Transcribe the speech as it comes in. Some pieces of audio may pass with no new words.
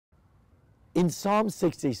In Psalm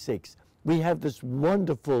 66, we have this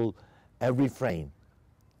wonderful refrain.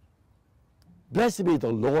 Blessed be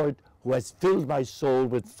the Lord who has filled my soul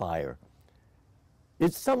with fire.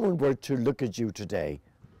 If someone were to look at you today,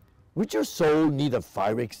 would your soul need a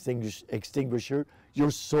fire extinguisher?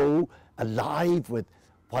 Your soul alive with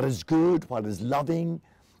what is good, what is loving,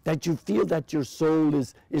 that you feel that your soul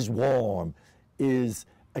is warm, is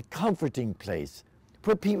a comforting place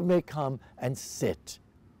where people may come and sit.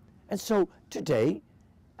 And so today,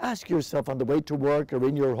 ask yourself on the way to work or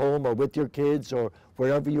in your home or with your kids or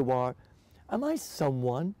wherever you are, am I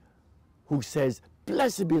someone who says,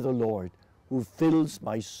 blessed be the Lord who fills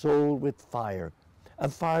my soul with fire, a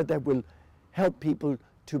fire that will help people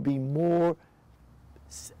to be more,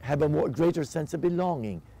 have a greater sense of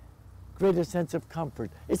belonging, greater sense of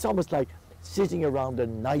comfort. It's almost like sitting around a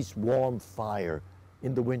nice warm fire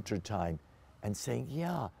in the wintertime and saying,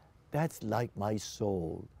 yeah, that's like my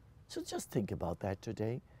soul. So just think about that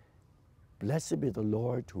today. Blessed be the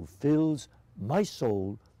Lord who fills my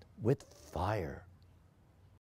soul with fire.